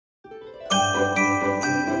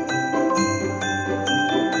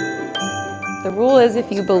rule is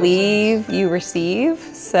if you believe, you receive.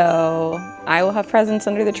 So I will have presents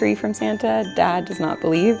under the tree from Santa. Dad does not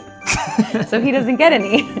believe, so he doesn't get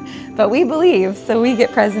any. But we believe, so we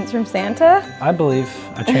get presents from Santa. I believe.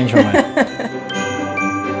 I changed my mind.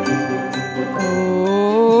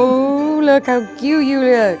 Oh, look how cute you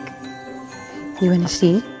look. You want to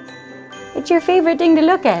see? It's your favorite thing to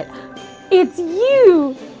look at. It's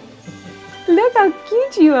you. Look how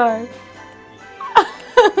cute you are.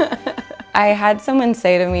 I had someone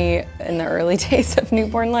say to me in the early days of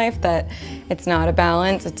newborn life that it's not a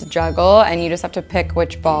balance, it's a juggle, and you just have to pick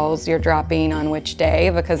which balls you're dropping on which day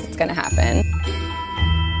because it's gonna happen.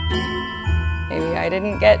 Maybe I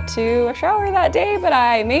didn't get to a shower that day, but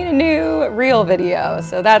I made a new reel video,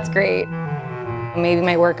 so that's great. Maybe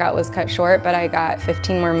my workout was cut short, but I got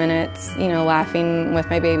 15 more minutes, you know, laughing with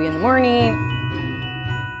my baby in the morning.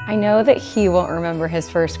 I know that he won't remember his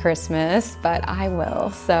first Christmas, but I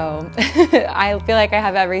will. So I feel like I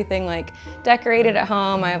have everything like decorated at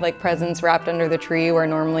home. I have like presents wrapped under the tree where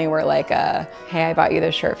normally we're like, hey, I bought you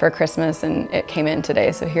this shirt for Christmas and it came in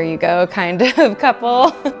today, so here you go kind of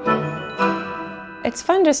couple. It's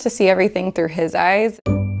fun just to see everything through his eyes.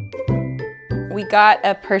 We got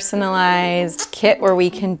a personalized kit where we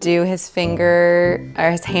can do his finger,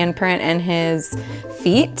 or his handprint and his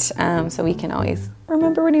feet, so we can always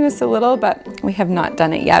remember when he was so little, but we have not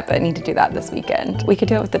done it yet, but I need to do that this weekend. We could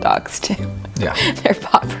do it with the dogs too. Yeah. Their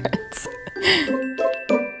paw prints.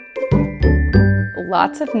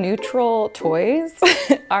 Lots of neutral toys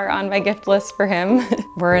are on my gift list for him.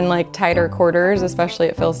 We're in like tighter quarters, especially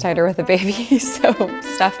it feels tighter with a baby, so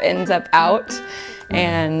stuff ends up out,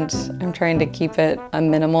 and I'm trying to keep it a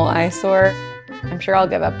minimal eyesore. I'm sure I'll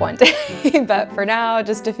give up one day, but for now,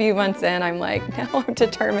 just a few months in, I'm like, no, I'm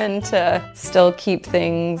determined to still keep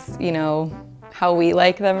things, you know, how we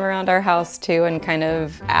like them around our house too, and kind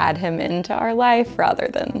of add him into our life rather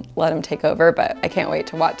than let him take over. But I can't wait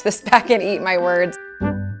to watch this back and eat my words.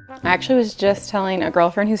 I actually was just telling a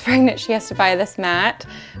girlfriend who's pregnant she has to buy this mat.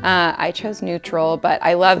 I chose neutral, but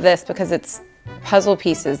I love this because it's puzzle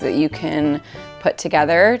pieces that you can put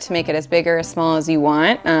together to make it as big or as small as you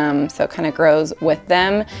want, so it kind of grows with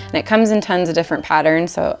them, and it comes in tons of different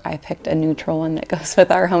patterns, so I picked a neutral one that goes with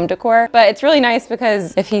our home decor. But it's really nice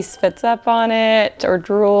because if he spits up on it or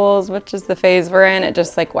drools, which is the phase we're in, it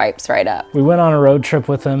just like wipes right up. We went on a road trip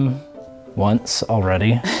with him once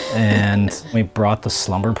already, and we brought the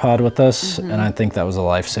slumber pod with us, and I think that was a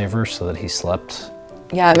lifesaver so that he slept.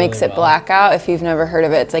 Yeah, it makes it blackout. If you've never heard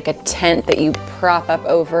of it, it's like a tent that you prop up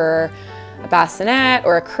over a bassinet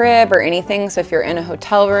or a crib or anything. So if you're in a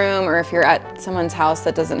hotel room or if you're at someone's house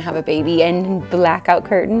that doesn't have a baby, and blackout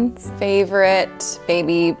curtains. Favorite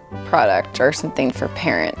baby product or something for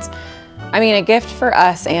parents? I mean, a gift for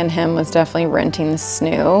us and him was definitely renting the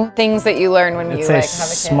snoo. Things that you learn when you like have a kid. It's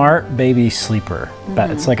a smart baby sleeper.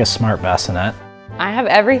 It's like a smart bassinet. I have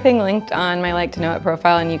everything linked on my LIKEtoKNOW.it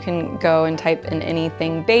profile, and you can go and type in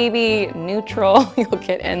anything baby, neutral, you'll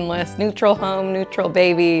get endless. Neutral home, neutral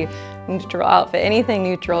baby, neutral outfit, anything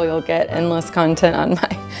neutral, you'll get endless content on my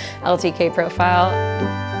LTK profile.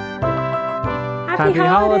 Happy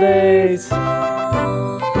holidays!